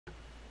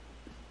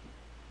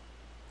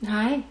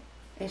Hi,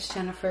 it's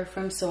Jennifer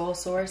from Soul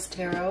Source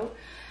Tarot,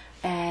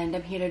 and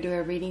I'm here to do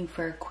a reading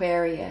for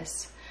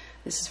Aquarius.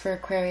 This is for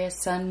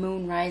Aquarius, Sun,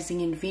 Moon,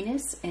 Rising, and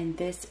Venus, and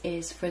this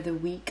is for the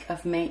week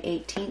of May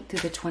 18th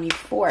through the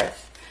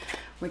 24th.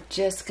 We're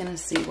just going to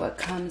see what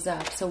comes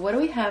up. So what do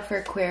we have for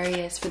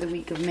Aquarius for the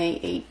week of May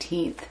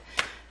 18th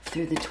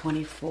through the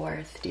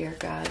 24th? Dear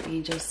God,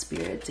 angels,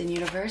 spirits, and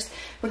universe.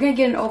 We're going to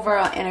get an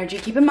overall energy.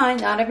 Keep in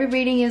mind, not every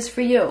reading is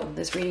for you.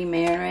 This reading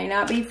may or may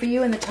not be for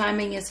you, and the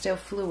timing is still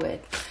fluid.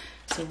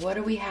 So what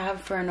do we have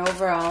for an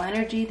overall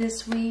energy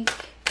this week?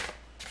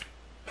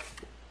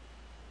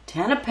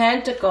 Ten of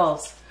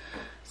Pentacles.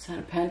 Ten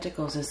of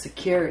Pentacles is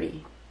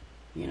security.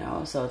 You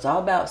know, so it's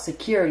all about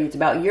security. It's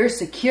about your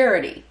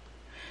security.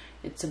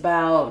 It's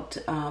about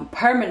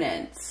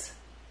permanence.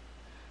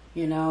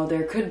 You know,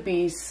 there could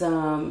be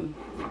some...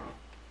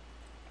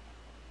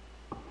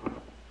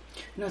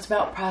 You know, it's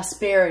about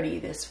prosperity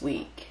this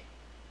week.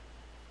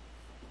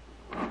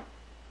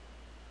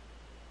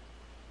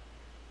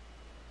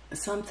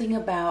 Something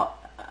about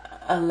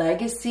a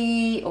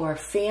legacy or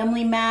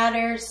family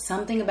matters.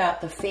 Something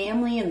about the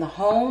family and the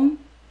home.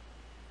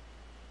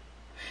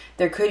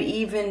 There could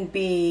even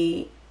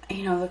be,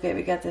 you know, look at,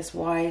 we got this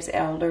wise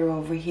elder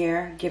over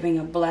here giving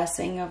a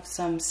blessing of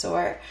some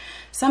sort.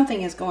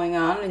 Something is going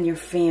on in your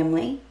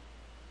family.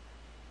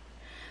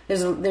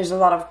 There's a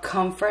lot of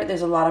comfort.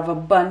 There's a lot of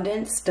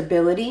abundance,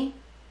 stability.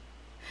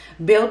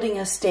 Building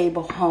a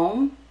stable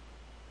home.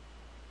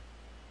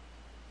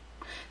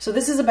 So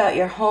this is about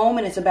your home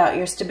and it's about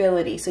your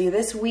stability. So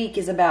this week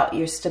is about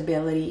your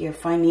stability, your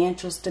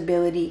financial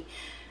stability,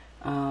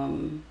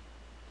 your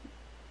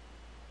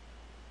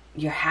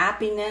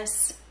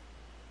happiness,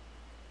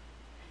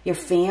 your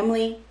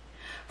family,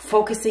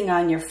 focusing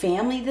on your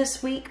family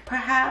this week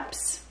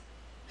perhaps.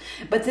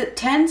 But the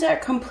tens are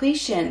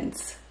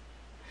completions.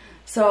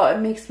 So it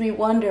makes me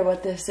wonder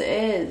what this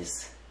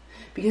is.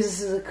 Because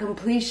this is a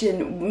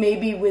completion,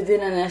 maybe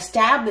within an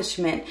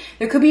establishment.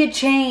 There could be a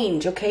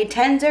change, okay?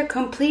 Tens are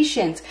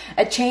completions.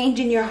 A change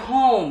in your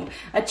home.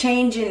 A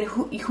change in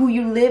who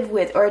you live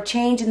with. Or a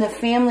change in the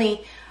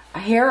family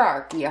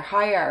hierarchy or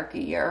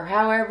hierarchy. Or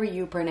however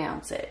you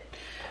pronounce it.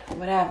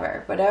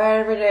 Whatever. But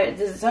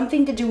there's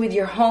something to do with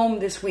your home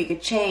this week. A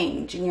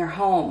change in your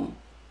home.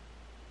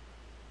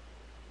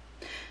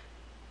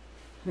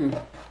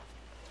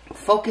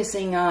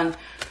 Focusing on,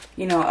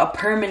 you know, a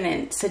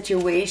permanent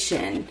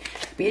situation.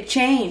 Be a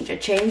change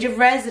of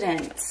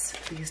residence.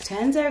 Because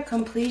tens are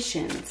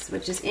completions,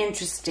 which is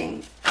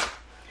interesting.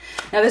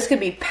 Now this could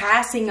be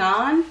passing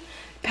on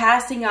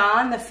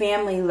the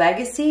family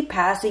legacy,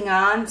 passing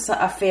on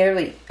a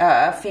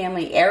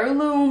family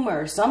heirloom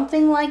or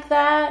something like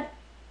that.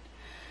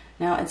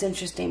 Now it's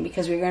interesting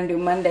because we're going to do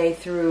Monday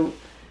through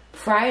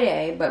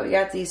Friday, but we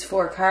got these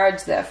 4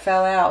 cards that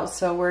fell out,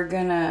 so we're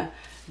going to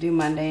do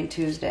Monday and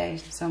Tuesday.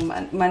 So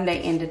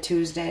Monday into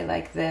Tuesday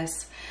like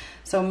this.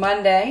 So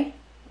Monday,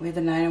 we have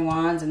the 9 of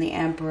Wands and the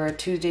Emperor.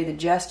 Tuesday, the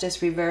Justice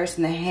reverse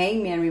and the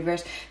Hangman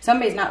reverse.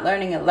 Somebody's not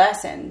learning a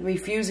lesson.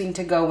 Refusing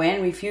to go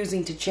in.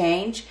 Refusing to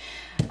change.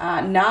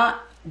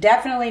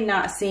 Definitely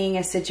not seeing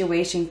a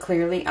situation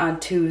clearly on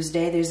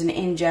Tuesday. There's an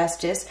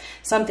injustice.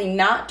 Something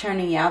not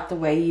turning out the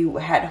way you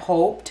had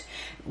hoped.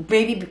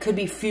 Maybe could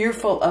be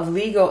fearful of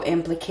legal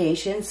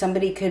implications.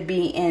 Somebody could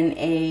be in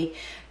a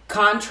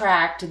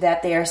contract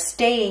that they are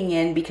staying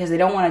in because they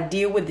don't want to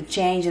deal with the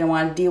change. They don't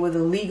want to deal with the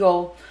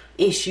legal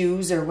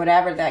issues or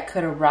whatever that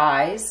could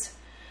arise.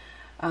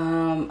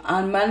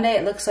 On Monday,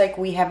 it looks like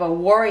we have a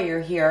warrior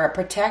here, a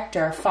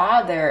protector, a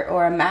father,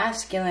 or a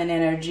masculine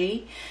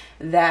energy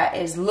that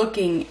is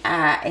looking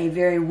at a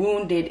very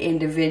wounded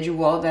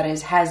individual that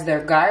has their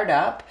guard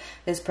up.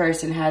 This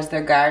person has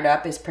their guard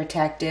up, is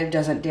protective,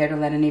 doesn't dare to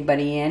let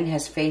anybody in,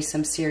 has faced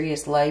some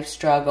serious life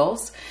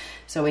struggles.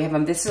 So we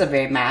have this is a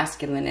very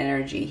masculine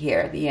energy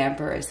here. The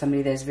Emperor is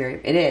somebody that's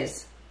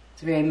it's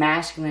a very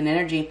masculine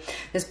energy.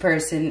 This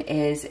person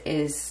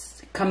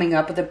is coming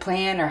up with a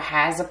plan or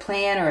has a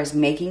plan or is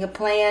making a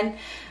plan,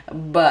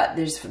 but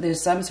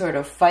there's some sort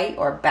of fight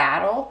or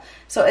battle.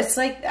 So it's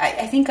like,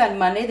 I think on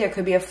Monday there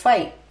could be a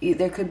fight.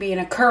 There could be an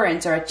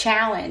occurrence or a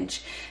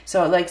challenge.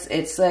 So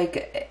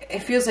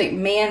it feels like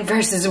man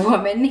versus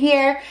woman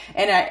here.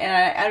 And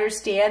I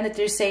understand that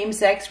there's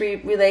same-sex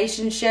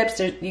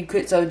relationships.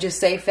 So just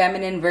say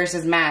feminine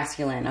versus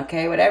masculine,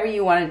 okay? Whatever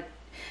you want to,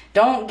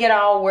 don't get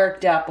all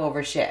worked up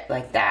over shit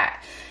like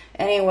that.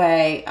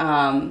 Anyway,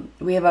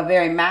 we have a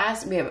very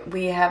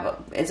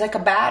it's like a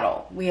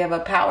battle. We have a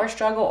power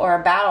struggle or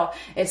a battle.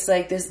 It's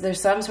like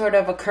there's some sort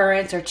of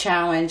occurrence or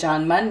challenge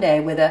on Monday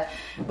with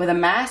a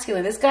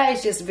masculine. This guy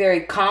is just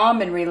very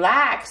calm and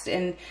relaxed,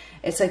 and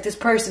it's like this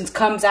person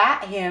comes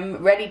at him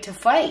ready to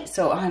fight.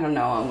 So I don't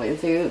know,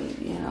 with you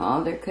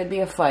know, there could be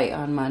a fight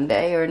on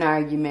Monday or an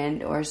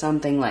argument or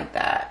something like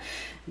that.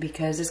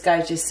 Because this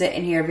guy's just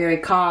sitting here very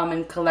calm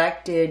and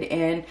collected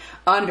and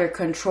under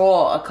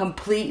control, a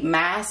complete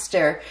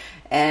master.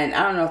 And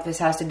I don't know if this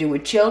has to do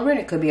with children.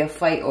 It could be a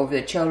fight over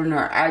the children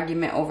or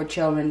argument over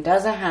children.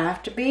 Doesn't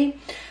have to be.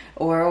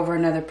 or over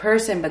another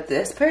person, but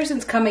this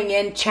person's coming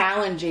in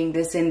challenging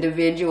this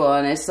individual,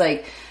 and it's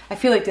like, I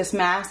feel like this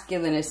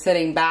masculine is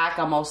sitting back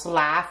almost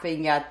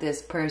laughing at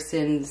this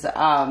person's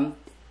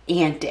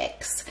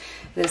antics.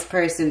 This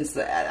person's,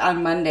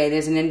 on Monday,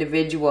 there's an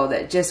individual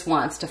that just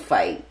wants to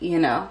fight, you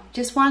know,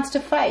 just wants to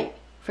fight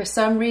for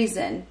some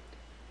reason.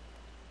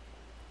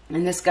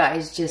 And this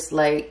guy's just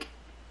like,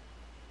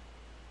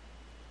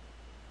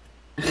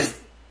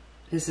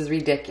 this is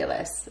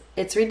ridiculous.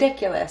 It's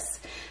ridiculous.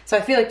 So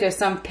I feel like there's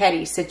some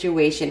petty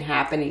situation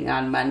happening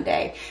on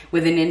Monday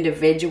with an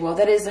individual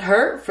that is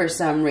hurt for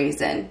some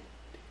reason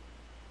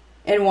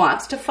and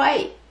wants to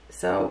fight.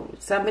 So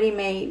somebody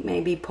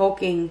may be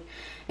poking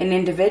an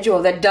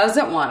individual that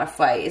doesn't want to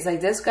fight. It's like,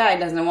 this guy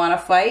doesn't want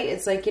to fight.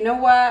 It's like, you know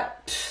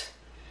what?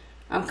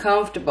 I'm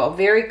comfortable,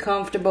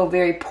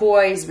 very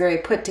poised, very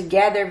put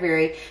together,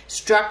 very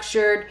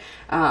structured,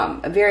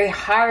 very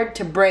hard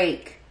to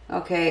break.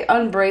 Okay,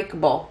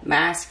 unbreakable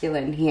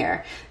masculine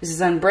here. This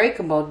is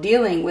unbreakable,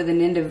 dealing with an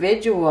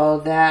individual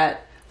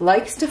that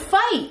likes to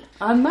fight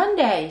on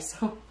Monday.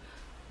 So,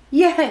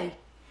 yay,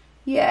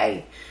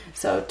 yay.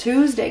 So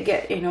Tuesday,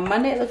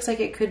 Monday it looks like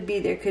there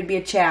could be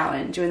a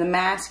challenge where the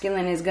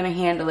masculine is going to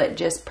handle it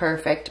just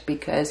perfect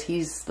because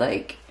he's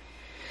like,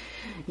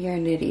 you're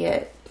an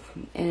idiot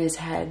in his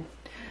head.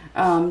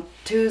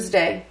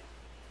 Tuesday.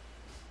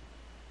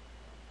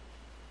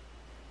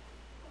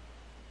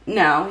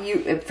 No,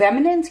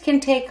 feminines can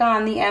take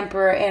on the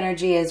Emperor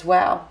energy as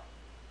well.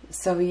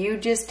 So you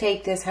just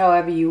take this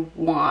however you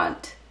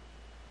want.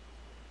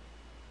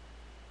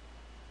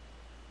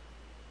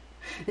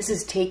 This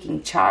is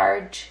taking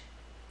charge,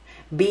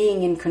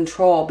 being in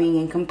control, being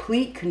in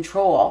complete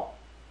control.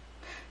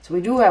 So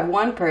we do have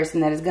one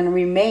person that is going to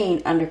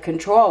remain under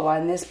control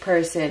while this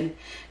person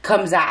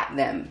comes at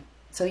them.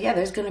 So yeah,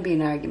 there's going to be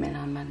an argument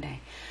on Monday.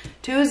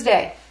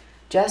 Tuesday.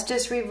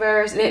 Justice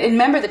reverse. And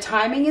remember, the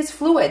timing is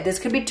fluid. This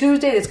could be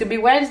Tuesday. This could be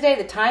Wednesday.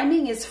 The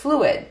timing is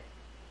fluid.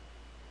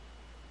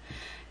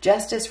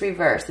 Justice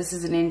reverse. This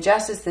is an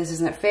injustice. This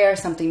isn't fair.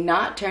 Something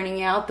not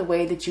turning out the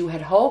way that you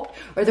had hoped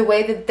or the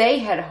way that they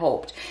had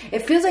hoped.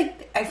 It feels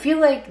like, I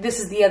feel like this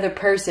is the other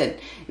person.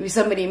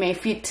 Somebody may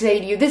say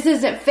to you, this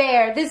isn't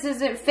fair. This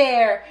isn't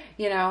fair.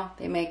 You know,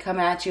 they may come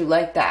at you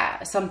like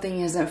that.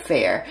 Something isn't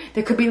fair.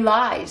 There could be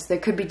lies. There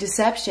could be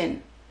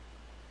deception.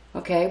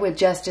 Okay, with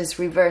justice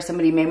reverse,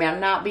 somebody may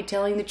not be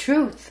telling the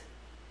truth.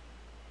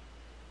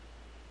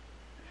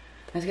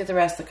 Let's get the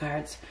rest of the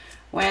cards.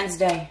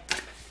 Wednesday.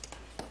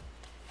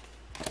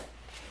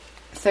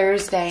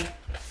 Thursday.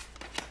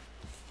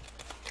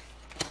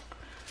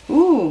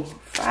 Ooh,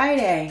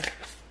 Friday.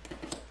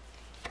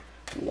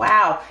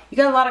 Wow, you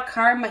got a lot of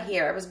karma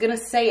here. I was going to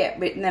say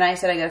it, but then I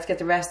said, let's get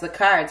the rest of the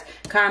cards.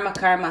 Karma,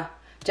 karma.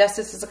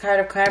 Justice is a card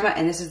of karma,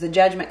 and this is the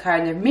Judgment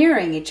card, and they're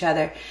mirroring each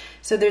other.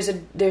 So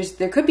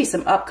there could be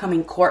some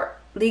upcoming court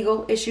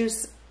legal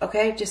issues,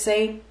 okay? Just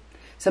saying.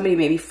 Somebody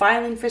may be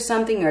filing for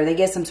something, or they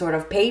get some sort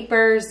of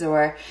papers,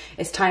 or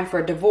it's time for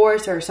a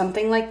divorce or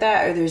something like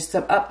that, or there's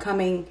some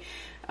upcoming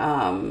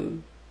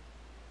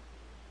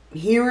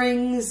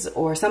hearings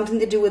or something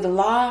to do with the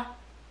law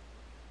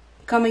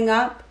coming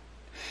up.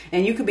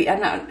 And you could be,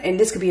 and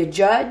this could be a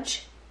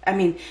judge. I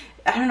mean,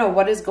 I don't know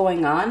what is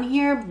going on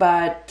here,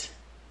 but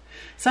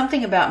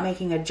something about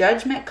making a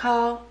judgment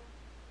call.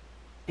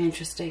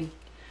 Interesting.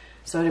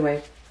 So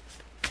anyway,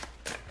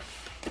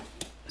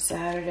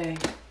 Saturday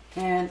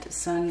and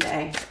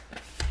Sunday.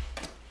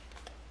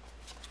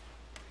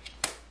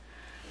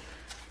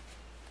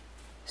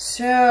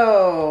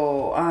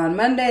 So on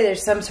Monday,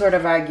 there's some sort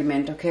of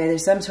argument, okay?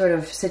 There's some sort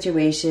of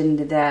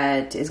situation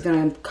that is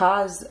going to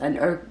cause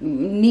or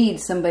need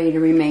somebody to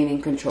remain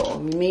in control.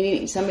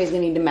 Somebody's going to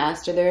need to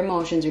master their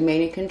emotions,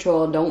 remain in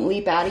control. Don't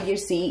leap out of your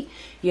seat.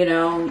 You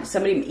know,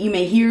 you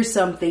may hear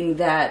something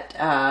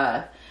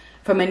that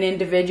from an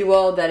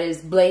individual that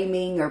is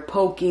blaming or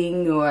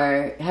poking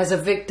or has a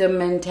victim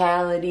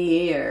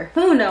mentality, or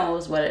who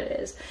knows what it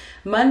is.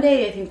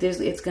 Monday, I think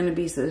there's going to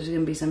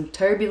be some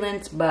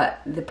turbulence,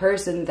 but the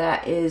person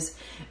that is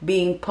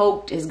being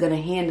poked is going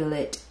to handle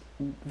it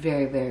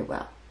very, very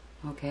well.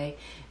 Okay,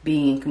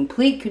 being in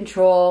complete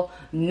control,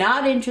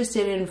 not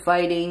interested in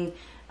fighting,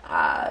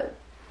 not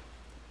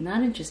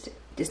interested,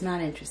 just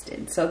not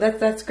interested. So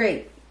that's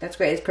great. That's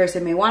great. This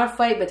person may want to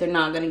fight, but they're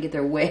not going to get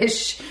their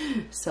wish.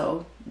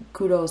 So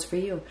kudos for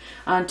you.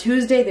 On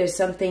Tuesday, there's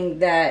something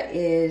that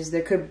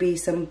there could be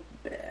some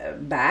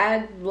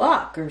bad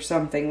luck or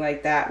something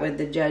like that with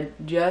the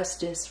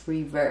justice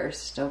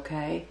reversed,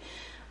 okay?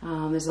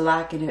 There's a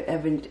lack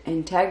of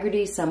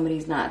integrity.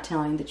 Somebody's not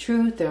telling the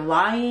truth. They're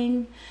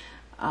lying.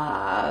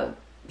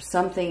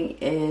 Something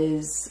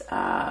is,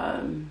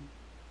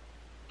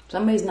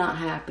 somebody's not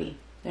happy.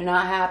 They're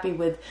not happy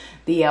with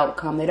the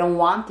outcome. They don't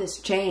want this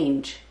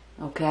change,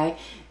 okay?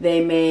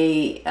 They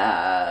may,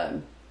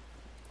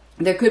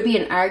 there could be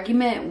an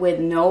argument with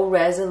no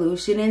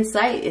resolution in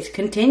sight. It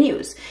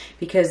continues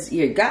because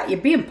you're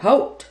being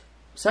poked.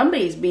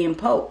 Somebody's being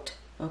poked,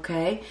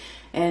 okay?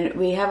 And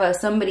we have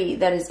somebody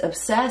that is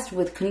obsessed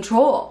with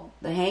control,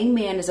 The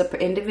Hangman is an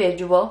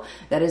individual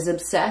that is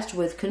obsessed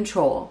with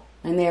control,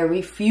 and they are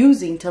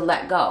refusing to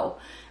let go.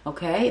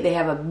 Okay, they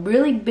have a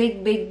really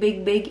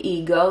big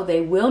ego.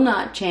 They will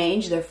not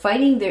change. They're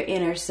fighting their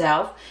inner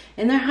self,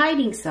 and they're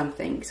hiding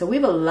something. So we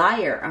have a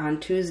liar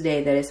on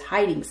Tuesday that is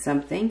hiding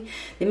something.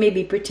 They may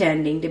be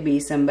pretending to be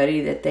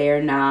somebody that they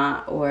are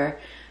not, or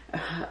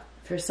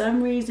for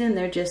some reason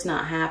they're just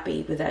not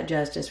happy with that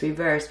Justice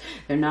reverse.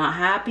 They're not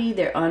happy.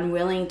 They're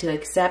unwilling to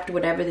accept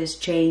whatever this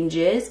change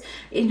is.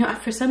 You know,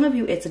 for some of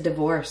you, it's a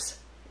divorce.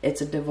 It's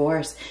a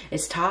divorce.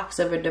 It's talks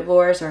of a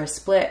divorce or a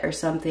split or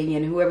something,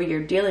 and whoever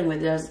you're dealing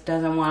with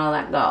doesn't want to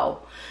let go.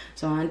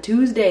 So on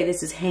Tuesday,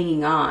 this is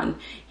hanging on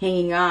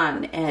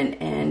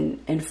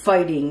and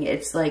fighting.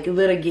 It's like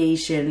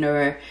litigation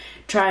or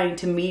trying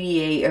to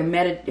mediate or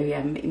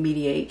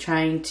mediate,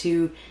 trying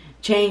to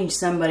change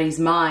somebody's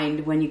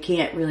mind when you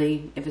can't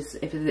really, if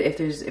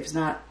it's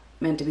not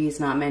meant to be, it's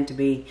not meant to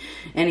be.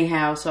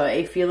 Anyhow, so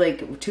I feel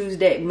like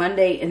Tuesday,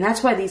 Monday, and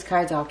that's why these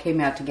cards all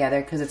came out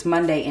together, because it's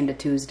Monday into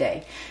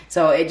Tuesday.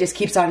 So it just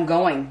keeps on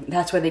going.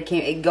 That's where they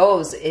came. It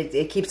goes.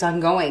 It keeps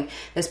on going.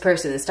 This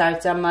person, it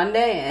starts on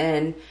Monday,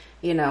 and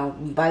you know,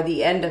 by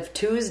the end of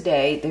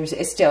Tuesday,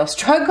 it's still a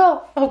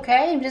struggle.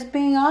 Okay, I'm just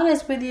being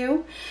honest with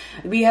you.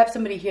 We have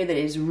somebody here that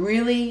is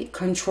really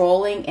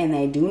controlling, and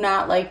they do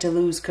not like to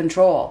lose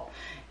control,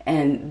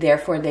 and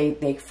therefore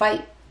they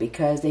fight,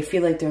 because they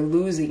feel like they're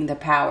losing the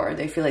power.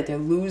 They feel like they're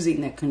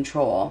losing the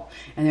control,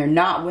 and they're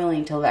not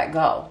willing to let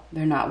go.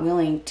 They're not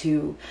willing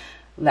to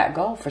let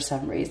go for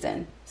some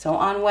reason. So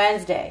on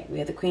Wednesday, we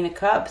have the Queen of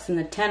Cups and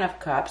the Ten of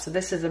Cups. So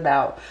this is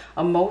about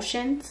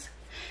emotions.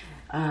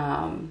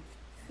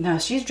 Now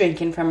she's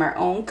drinking from her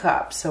own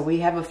cup. So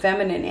we have a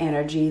feminine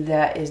energy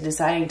that is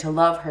deciding to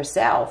love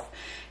herself.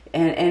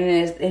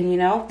 And you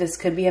know, this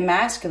could be a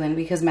masculine,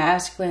 because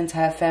masculines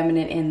have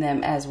feminine in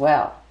them as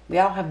well. We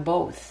all have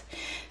both.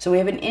 So we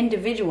have an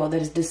individual that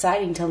is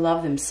deciding to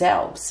love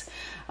themselves.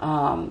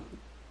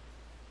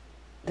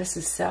 This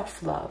is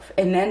self-love.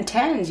 And then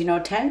tens, you know,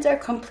 tens are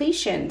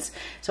completions.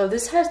 So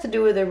this has to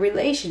do with a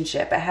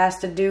relationship. It has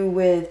to do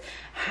with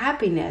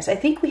happiness. I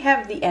think we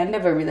have the end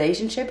of a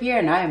relationship here,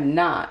 and I am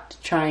not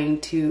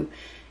trying to,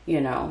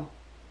 you know,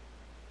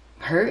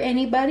 hurt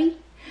anybody.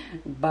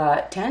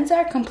 But tens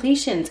are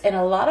completions, and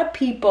a lot of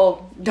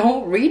people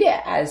don't read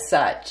it as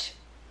such.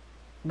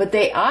 But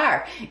they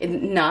are.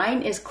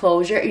 9 is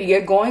closure.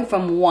 You're going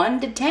from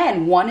 1 to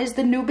 10. 1 is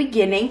the new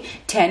beginning.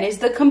 10 is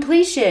the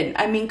completion.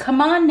 I mean, come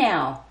on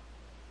now.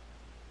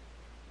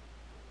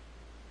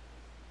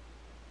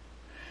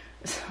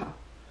 So,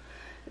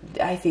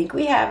 I think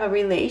we have a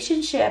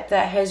relationship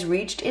that has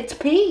reached its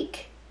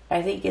peak.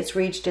 I think it's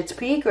reached its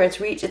peak, or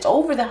it's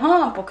over the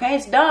hump. Okay,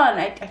 it's done.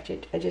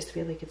 I just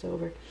feel like it's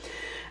over.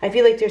 I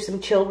feel like there's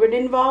some children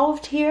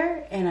involved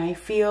here, and I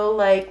feel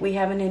like we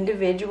have an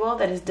individual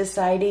that is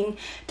deciding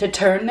to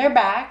turn their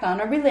back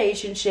on a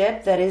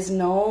relationship that is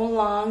no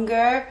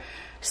longer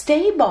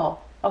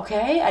stable.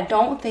 Okay, I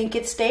don't think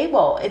it's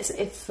stable. It's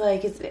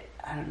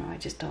I don't know. I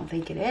just don't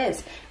think it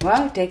is.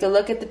 Well, take a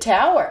look at the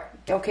Tower.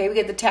 Okay, we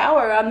get the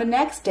Tower on the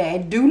next day. I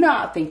do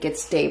not think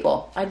it's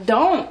stable. I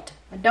don't.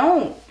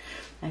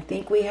 I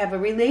think we have a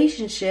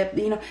relationship.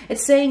 You know,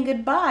 it's saying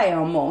goodbye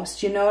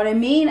almost. You know what I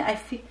mean?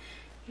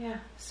 Yeah,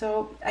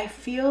 so I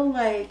feel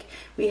like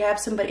we have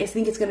somebody, I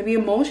think it's going to be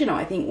emotional.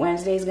 I think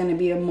Wednesday is going to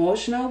be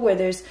emotional, where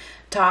there's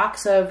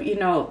talks of, you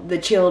know, the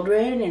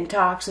children, and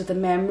talks of the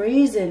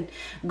memories, and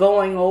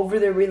going over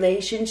the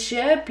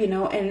relationship, you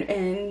know,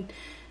 and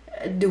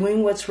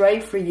doing what's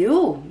right for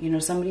you. You know,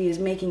 somebody is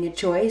making a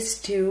choice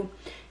to,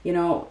 you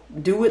know,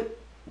 do what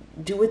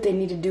they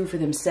need to do for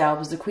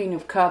themselves. The Queen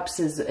of Cups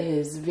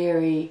is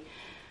very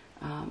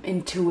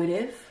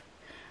intuitive.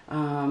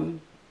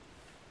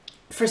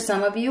 For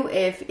some of you,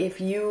 if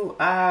you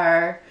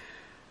are,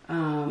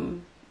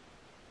 well,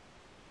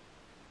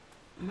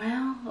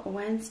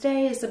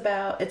 Wednesday is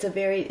about, it's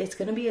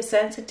going to be a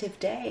sensitive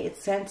day.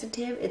 It's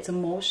sensitive, it's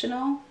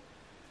emotional.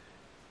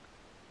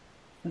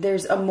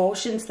 There's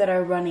emotions that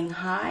are running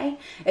high.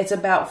 It's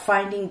about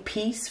finding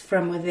peace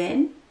from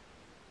within.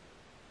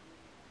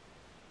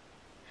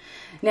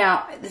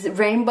 Now, the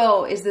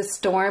rainbow is the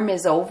storm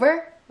is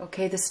over.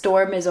 Okay, the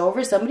storm is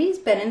over. Somebody's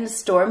been in a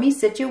stormy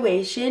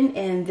situation,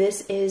 and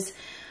this is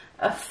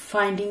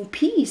finding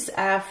peace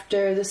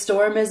after the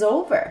storm is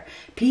over.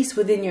 Peace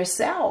within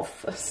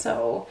yourself.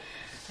 So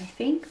I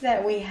think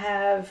that we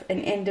have an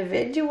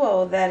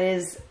individual that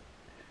is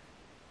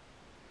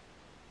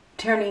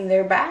turning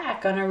their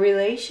back on a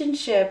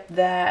relationship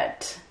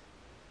that,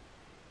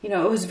 you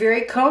know, it was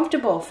very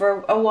comfortable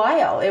for a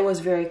while. It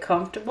was very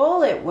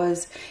comfortable. It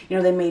was, you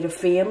know, they made a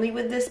family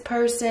with this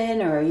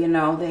person, or, you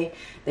know, they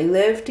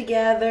lived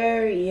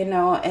together, you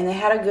know, and they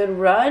had a good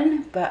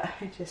run, but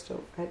I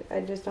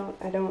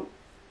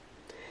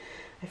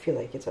feel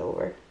like it's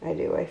over. I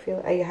do.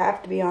 I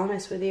have to be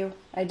honest with you.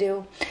 I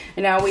do.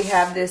 And now we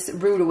have this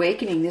rude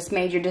awakening, this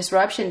major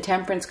disruption.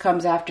 Temperance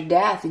comes after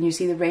death, and you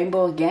see the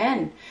rainbow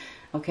again.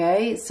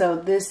 Okay, so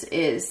this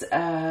is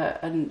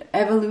an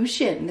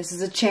evolution. This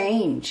is a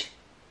change.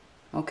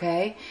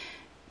 Okay,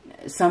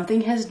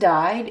 something has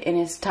died and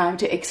it's time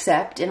to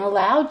accept and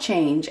allow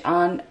change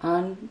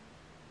on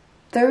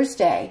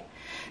Thursday.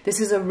 This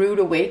is a rude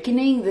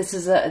awakening. This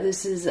is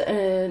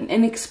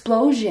an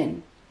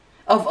explosion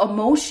of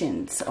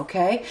emotions,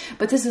 okay?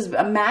 But this is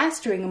a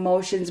mastering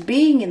emotions,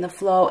 being in the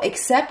flow,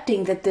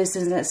 accepting that this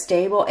isn't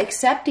stable,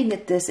 accepting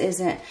that this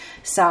isn't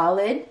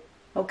solid,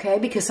 okay?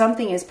 Because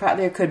something is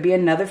there could be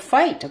another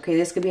fight, okay?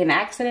 This could be an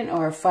accident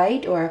or a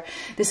fight, or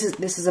this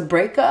is a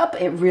breakup.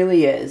 It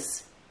really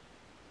is.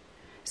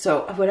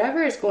 So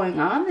whatever is going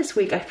on this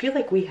week, I feel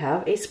like we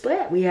have a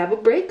split. We have a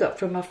breakup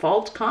from a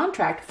false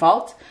contract,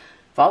 false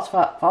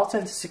sense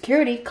of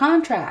security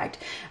contract.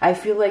 I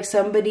feel like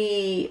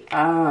somebody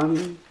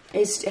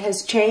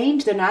has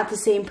changed. They're not the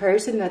same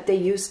person that they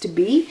used to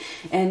be,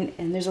 and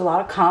there's a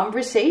lot of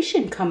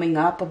conversation coming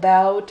up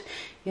about,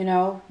 you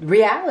know,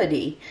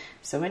 reality.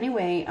 So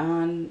anyway,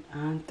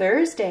 on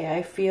Thursday,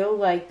 I feel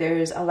like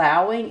there's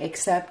allowing,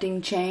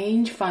 accepting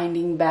change,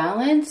 finding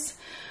balance,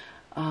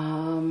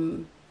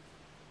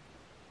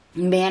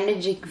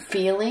 managing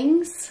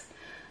feelings.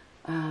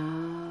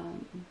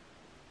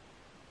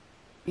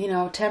 You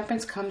know,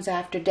 temperance comes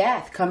after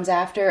death, comes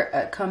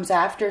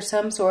after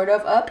some sort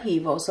of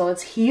upheaval. So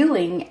it's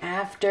healing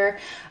after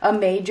a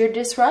major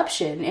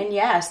disruption. And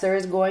yes, there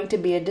is going to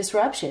be a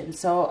disruption.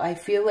 So I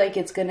feel like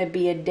it's going to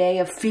be a day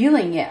of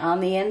feeling it on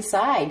the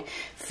inside,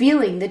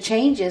 feeling the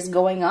changes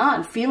going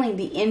on, feeling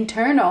the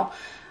internal,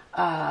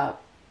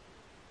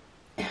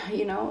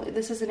 you know,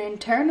 this is an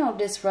internal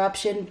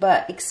disruption,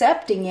 but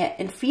accepting it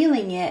and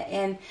feeling it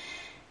and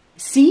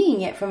seeing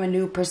it from a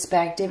new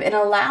perspective and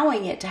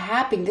allowing it to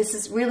happen. This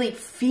is really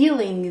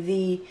feeling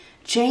the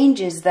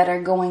changes that are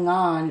going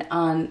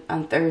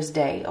on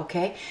Thursday,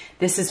 okay?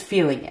 This is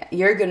feeling it.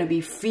 You're going to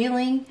be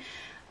feeling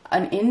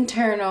an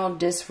internal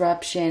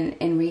disruption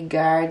in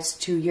regards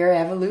to your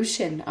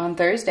evolution on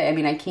Thursday. I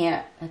mean,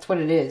 that's what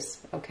it is,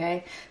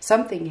 okay?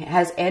 Something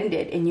has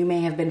ended and you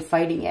may have been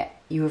fighting it.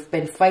 You have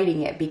been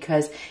fighting it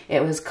because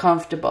it was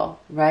comfortable,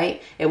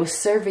 right? It was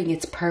serving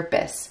its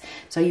purpose.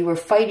 So you were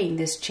fighting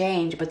this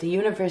change, but the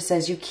universe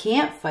says you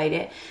can't fight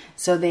it.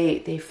 So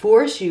they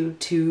force you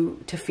to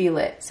feel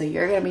it. So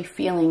you're going to be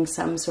feeling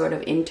some sort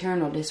of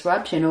internal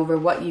disruption over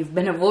what you've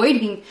been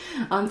avoiding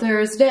on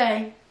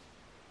Thursday.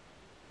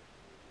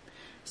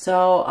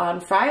 So on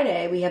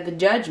Friday, we have the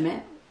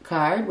Judgment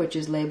card, which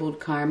is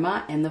labeled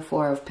Karma, and the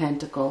Four of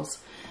Pentacles.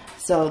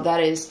 So that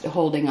is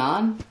holding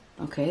on.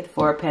 Okay, the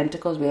Four of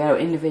Pentacles. We have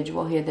an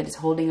individual here that is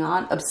holding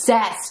on,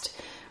 obsessed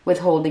with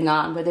holding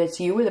on, whether it's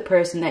you or the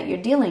person that you're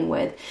dealing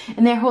with.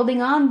 And they're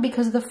holding on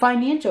because of the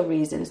financial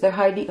reasons. They're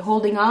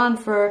holding on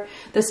for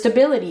the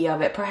stability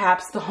of it,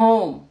 perhaps the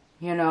home,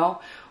 you know,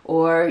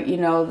 or, you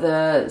know,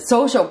 the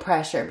social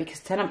pressure,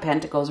 because Ten of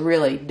Pentacles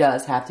really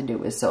does have to do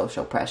with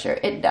social pressure.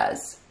 It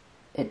does.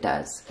 It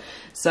does.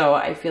 So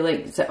I feel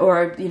like,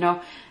 or, you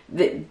know,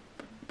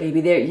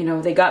 maybe they're, you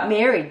know, they got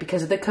married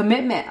because of the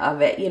commitment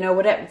of it, you know,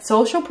 whatever,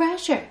 social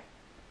pressure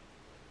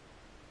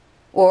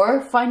or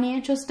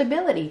financial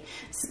stability.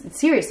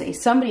 Seriously,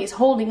 somebody is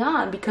holding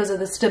on because of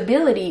the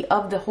stability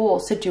of the whole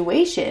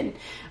situation.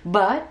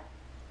 But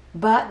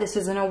this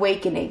is an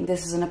awakening.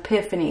 This is an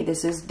epiphany.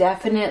 This is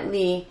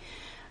definitely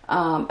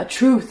a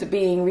truth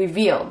being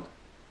revealed.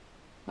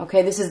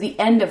 Okay, this is the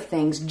end of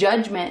things.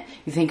 Judgment,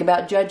 you think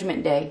about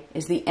Judgment Day,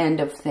 is the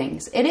end of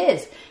things. It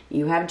is.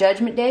 You have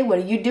Judgment Day, what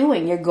are you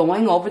doing? You're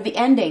going over the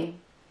ending.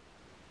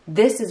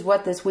 This is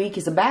what this week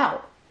is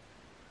about.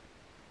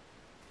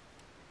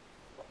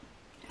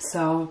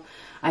 So,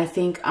 I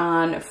think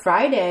on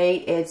Friday,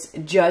 it's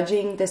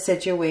judging the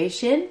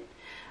situation,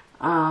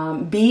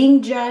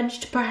 being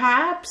judged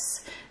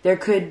perhaps. There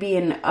could be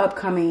an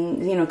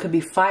upcoming, you know, could be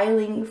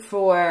filing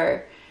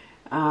for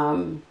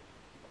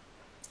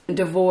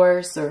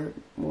divorce or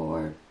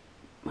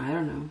I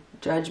don't know,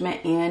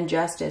 judgment and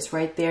justice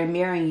right there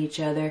mirroring each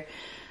other,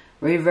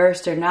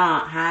 reversed or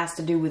not, has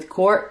to do with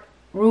court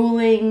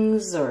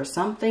rulings or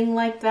something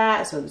like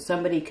that. So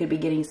somebody could be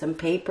getting some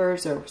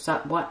papers or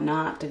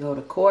whatnot to go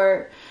to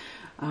court.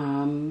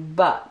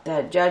 But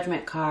that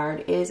Judgment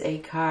card is a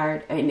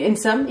card, and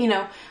some, you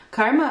know,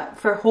 karma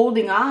for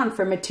holding on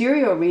for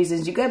material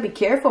reasons. You gotta be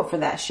careful for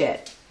that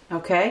shit.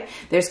 Okay,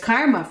 there's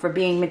karma for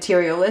being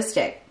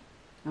materialistic.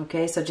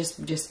 Okay, so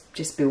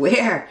just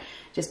beware.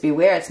 Just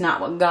beware, it's not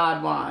what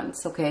God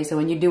wants. Okay, so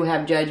when you do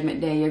have Judgment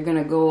Day, you're going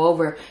to go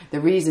over the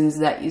reasons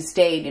that you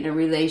stayed in a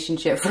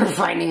relationship for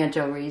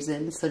financial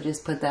reasons. So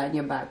just put that in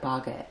your back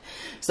pocket.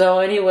 So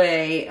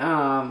anyway,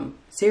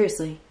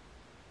 seriously,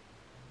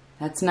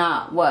 that's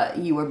not what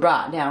you were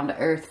brought down to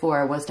earth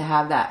for, was to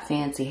have that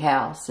fancy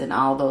house and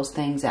all those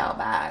things out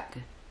back.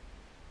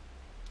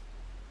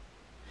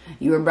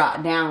 You were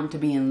brought down to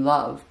be in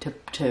love,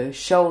 to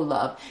show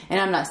love. And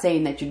I'm not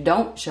saying that you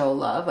don't show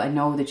love. I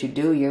know that you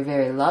do. You're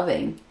very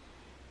loving.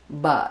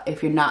 But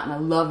if you're not in a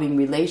loving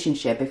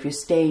relationship, if you're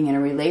staying in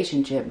a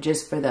relationship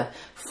just for the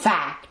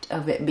fact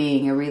of it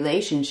being a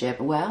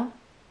relationship, well,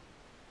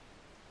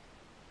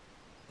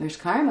 There's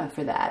karma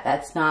for that.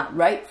 That's not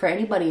right for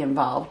anybody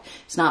involved.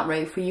 It's not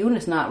right for you, and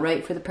it's not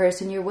right for the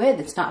person you're with.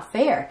 It's not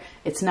fair.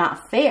 It's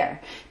not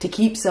fair to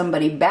keep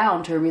somebody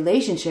bound to a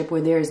relationship where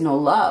there is no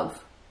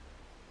love.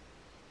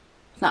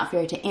 It's not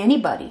fair to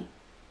anybody,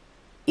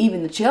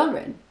 even the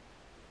children.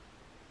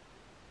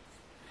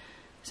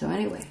 So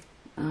anyway,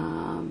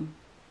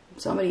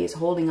 somebody is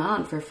holding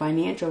on for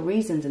financial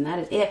reasons, and that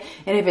is it.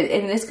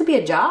 And this could be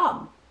a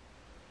job.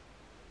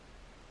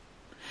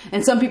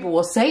 And some people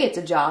will say it's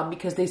a job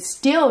because they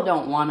still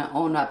don't want to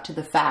own up to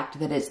the fact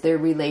that it's their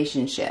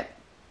relationship.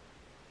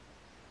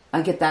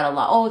 I get that a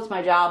lot. Oh, it's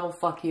my job. Well,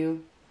 fuck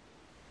you.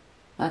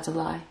 That's a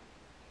lie.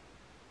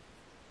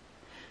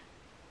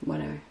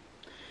 Whatever.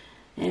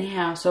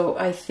 Anyhow, so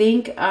I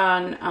think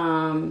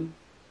on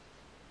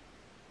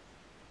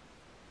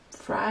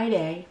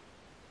Friday,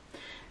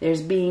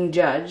 there's being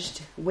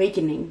judged,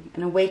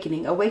 an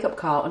awakening, a wake-up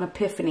call, an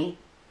epiphany.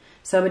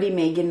 Somebody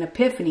may get an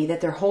epiphany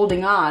that they're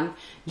holding on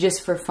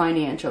just for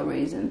financial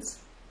reasons.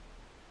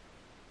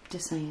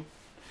 Just saying.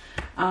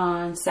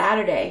 On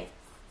Saturday,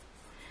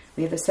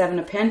 we have the Seven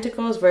of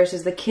Pentacles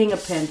versus the King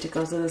of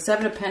Pentacles. And the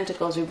Seven of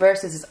Pentacles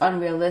reverses is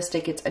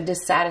unrealistic. It's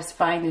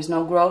dissatisfying. There's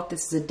no growth.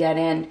 This is a dead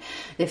end.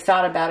 They've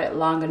thought about it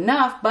long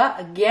enough.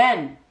 But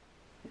again,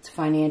 it's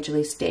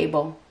financially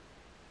stable.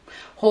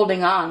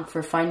 Holding on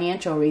for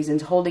financial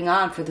reasons. Holding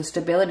on for the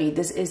stability.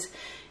 This is...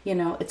 You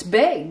know, it's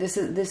big. This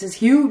is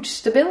huge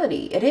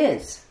stability. It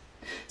is.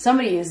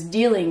 Somebody is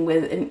dealing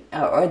with,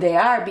 or they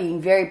are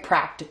being very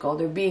practical.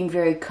 They're being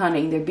very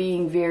cunning. They're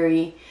being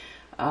very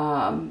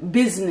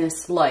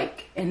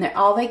business-like. And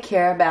all they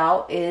care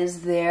about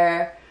is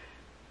their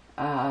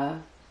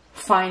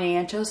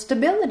financial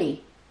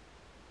stability.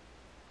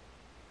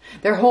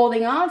 They're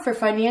holding on for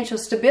financial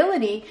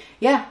stability.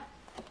 Yeah,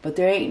 but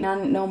there ain't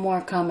no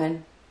more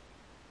coming.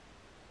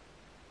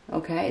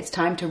 Okay, it's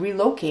time to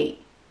relocate.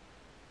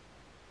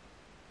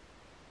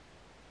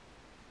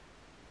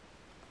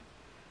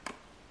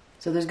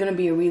 So there's going to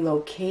be a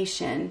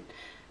relocation.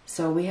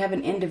 So we have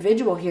an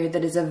individual here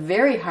that is a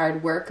very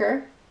hard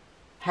worker,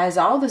 has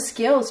all the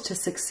skills to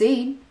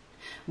succeed,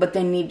 but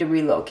they need to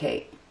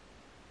relocate.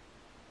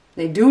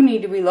 They do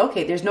need to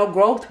relocate. There's no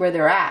growth where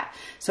they're at.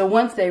 So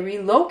once they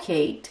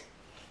relocate,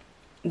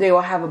 they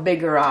will have a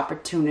bigger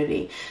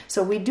opportunity.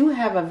 So we do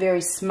have a very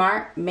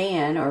smart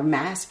man or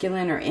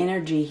masculine or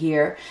energy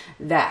here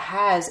that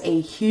has a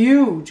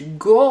huge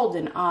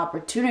golden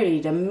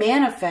opportunity to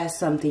manifest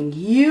something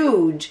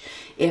huge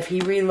if he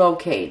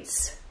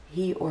relocates,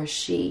 he or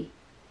she.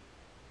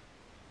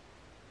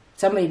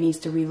 Somebody needs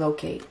to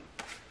relocate.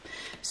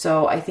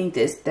 So I think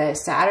that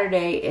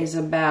Saturday is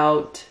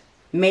about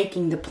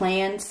making the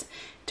plans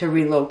to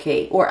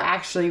relocate or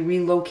actually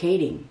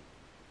relocating.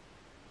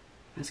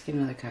 Let's get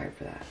another card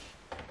for that.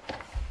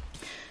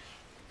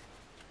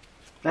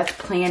 That's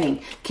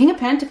planning. King of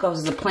Pentacles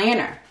is a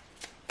planner.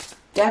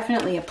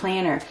 Definitely a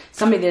planner.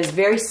 Somebody that is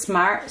very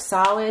smart,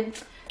 solid,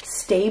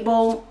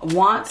 stable,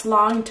 wants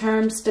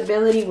long-term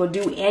stability, will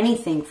do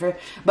anything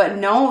but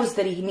knows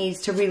that he needs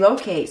to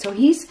relocate. So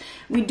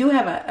we do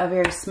have a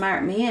very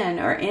smart man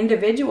or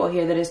individual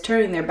here that is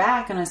turning their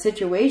back on a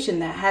situation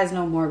that has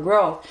no more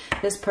growth.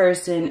 This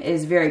person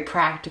is very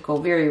practical,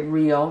 very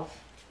real.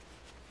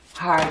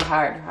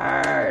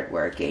 Hard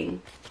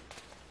working.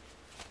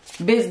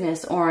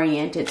 Business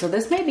oriented. So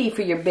this may be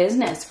for your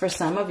business for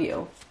some of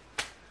you.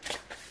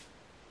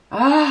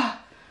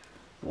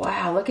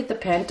 Wow, look at the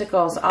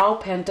pentacles. All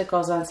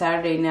pentacles on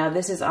Saturday. Now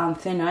this is on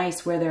thin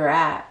ice where they're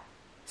at.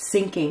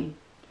 Sinking.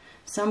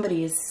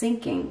 Somebody is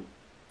sinking.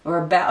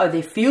 Or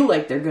they feel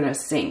like they're going to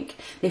sink.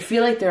 They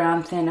feel like they're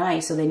on thin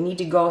ice. So they need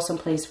to go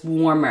someplace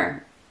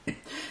warmer.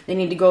 They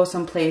need to go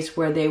someplace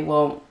where they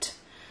won't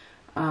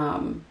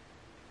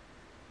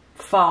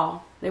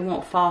fall. They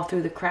won't fall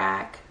through the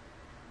crack.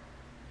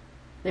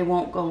 They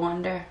won't go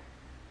under.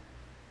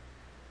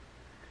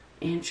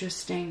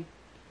 Interesting.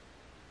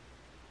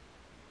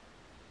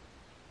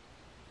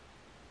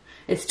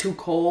 It's too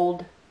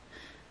cold.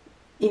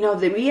 You know,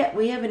 we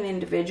have an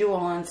individual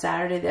on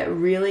Saturday that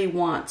really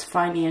wants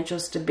financial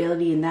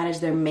stability, and that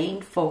is their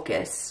main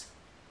focus.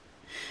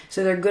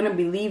 So they're going to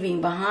be leaving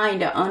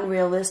behind an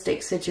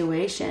unrealistic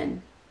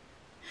situation.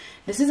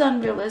 This is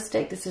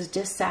unrealistic. This is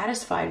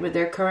dissatisfied with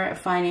their current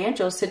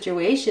financial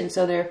situation.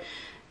 So they're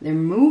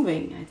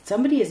moving.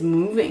 Somebody is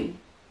moving.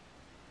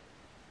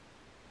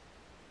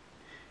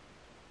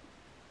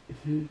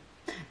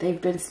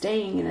 They've been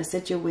staying in a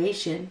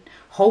situation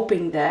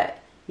hoping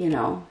that, you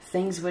know,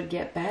 things would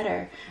get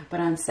better. But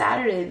on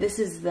Saturday, this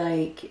is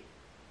like,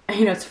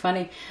 you know, it's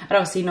funny. I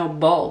don't see no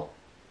bull.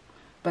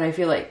 But I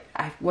feel like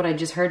what I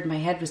just heard in my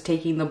head was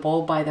taking the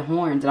bull by the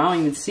horns. And I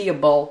don't even see a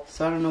bull.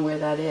 So I don't know where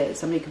that is.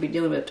 Somebody could be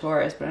dealing with a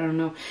Taurus, but I don't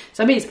know.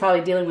 Somebody's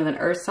probably dealing with an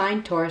earth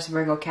sign. Taurus,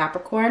 Virgo,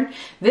 Capricorn.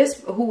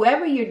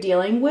 Whoever you're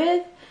dealing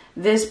with,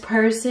 this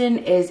person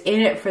is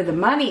in it for the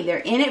money. They're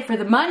in it for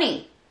the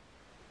money.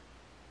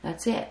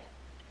 That's it.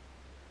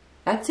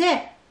 That's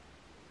it.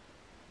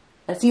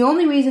 That's the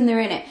only reason they're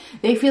in it.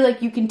 They feel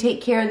like you can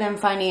take care of them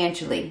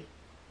financially.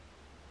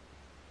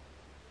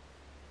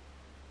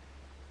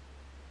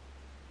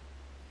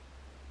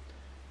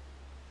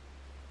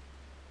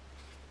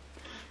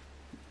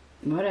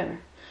 whatever.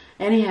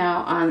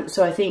 Anyhow,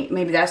 so I think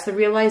maybe that's the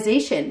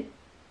realization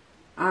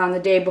on the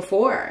day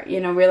before, you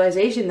know,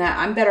 realization that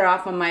I'm better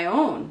off on my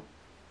own.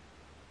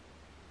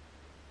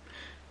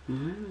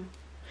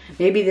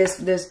 Maybe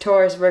this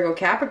Taurus, Virgo,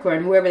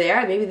 Capricorn, whoever they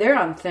are, maybe they're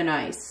on thin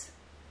ice.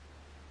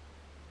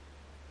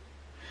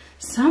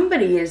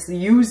 Somebody is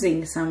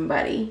using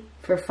somebody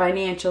for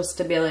financial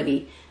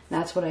stability.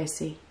 That's what I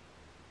see.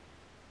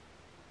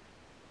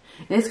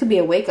 And this could be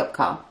a wake-up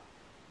call.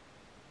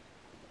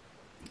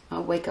 A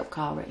wake-up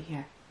call right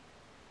here.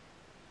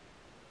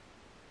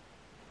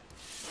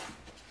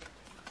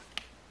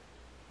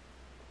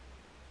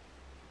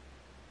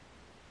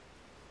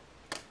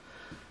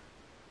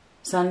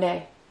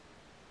 Sunday.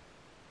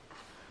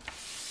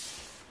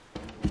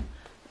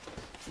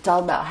 It's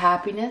all about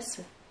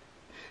happiness.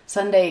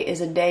 Sunday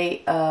is a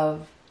day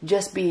of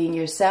just being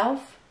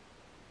yourself.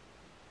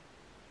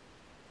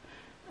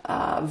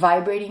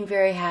 Vibrating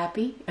very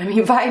happy.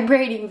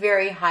 Vibrating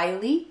very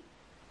highly.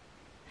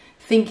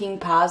 Thinking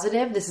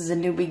positive. This is a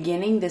new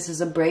beginning. This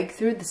is a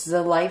breakthrough. This is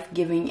a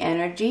life-giving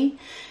energy.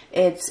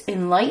 It's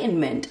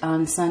enlightenment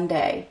on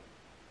Sunday.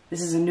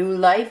 This is a new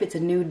life. It's a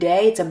new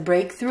day. It's a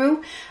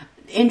breakthrough.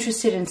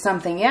 Interested in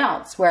something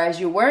else.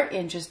 Whereas you weren't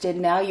interested,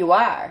 now you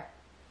are.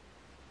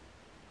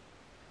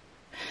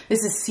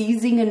 This is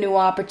seizing a new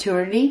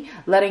opportunity.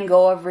 Letting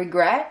go of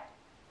regret.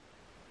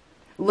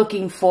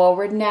 Looking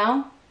forward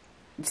now.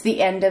 It's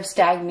the end of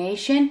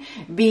stagnation,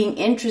 being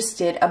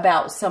interested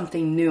about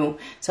something new.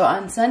 So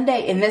on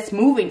Sunday, and that's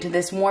moving to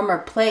this warmer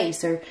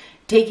place, or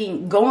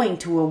going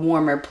to a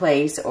warmer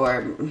place,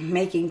 or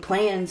making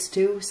plans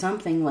to,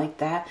 something like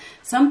that.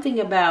 Something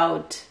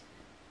about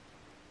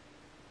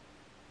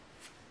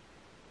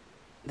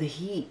the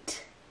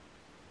heat.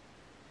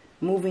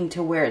 Moving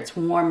to where it's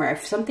warmer.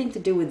 If something to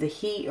do with the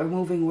heat or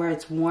moving where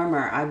it's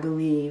warmer, I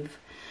believe.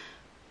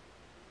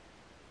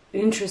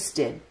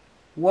 Interested.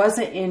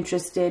 Wasn't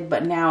interested,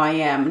 but now I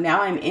am.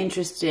 Now I'm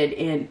interested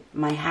in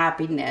my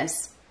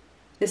happiness.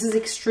 This is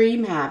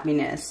extreme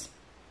happiness.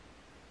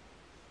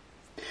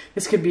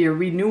 This could be a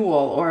renewal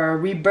or a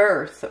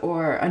rebirth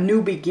or a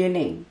new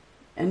beginning.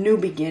 A new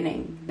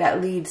beginning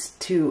that leads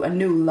to a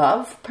new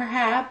love,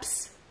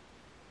 perhaps.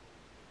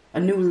 A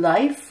new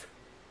life.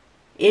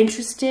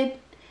 Interested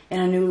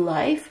in a new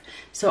life.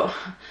 So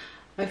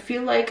I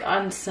feel like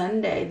on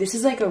Sunday, this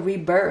is like a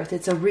rebirth.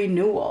 It's a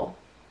renewal.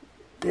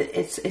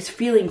 It's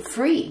feeling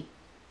free.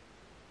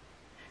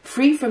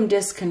 Free from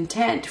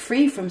discontent.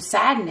 Free from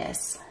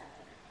sadness.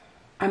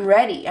 I'm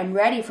ready. I'm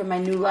ready for my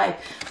new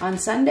life. On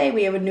Sunday,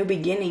 we have a new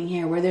beginning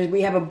here. Where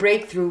we have a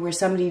breakthrough where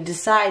somebody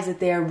decides that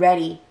they are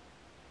ready.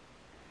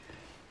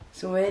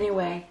 So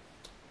anyway.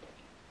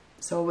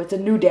 So it's a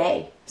new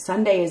day.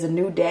 Sunday is a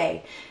new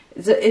day.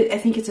 I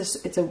think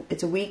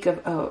it's a week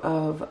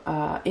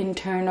of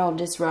internal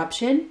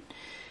disruption.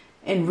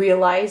 And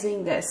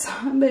realizing that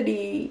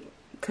somebody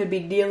could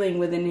be dealing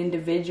with an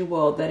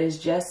individual that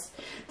is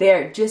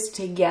they're just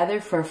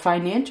together for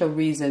financial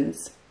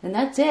reasons. And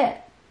that's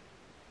it.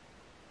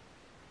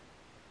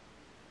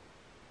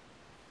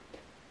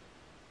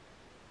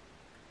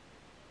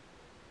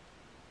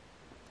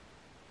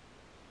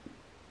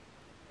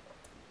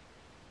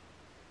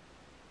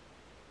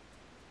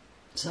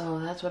 So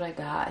that's what I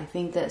got. I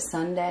think that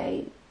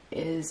Sunday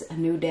is a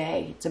new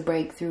day. It's a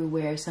breakthrough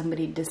where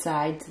somebody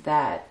decides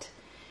that,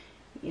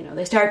 you know,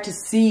 they start to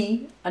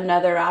see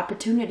another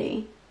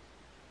opportunity.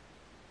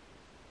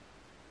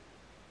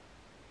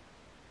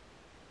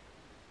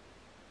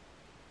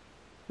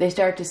 They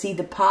start to see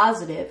the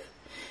positive.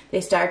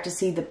 They start to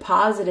see a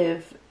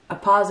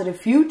positive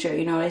future.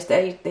 You know,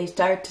 they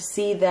start to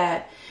see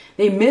that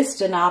they missed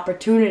an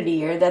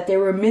opportunity, or that they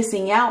were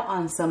missing out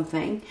on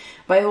something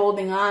by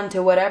holding on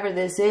to whatever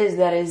this is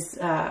that is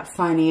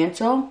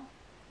financial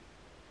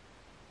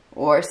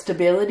or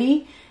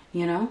stability,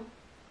 you know.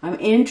 I'm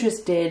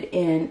interested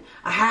in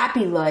a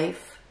happy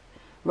life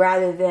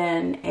rather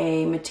than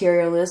a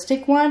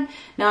materialistic one.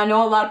 Now, I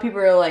know a lot of people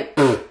are like,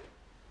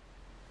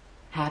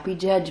 happy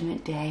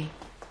Judgment Day.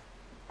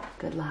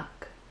 Good luck.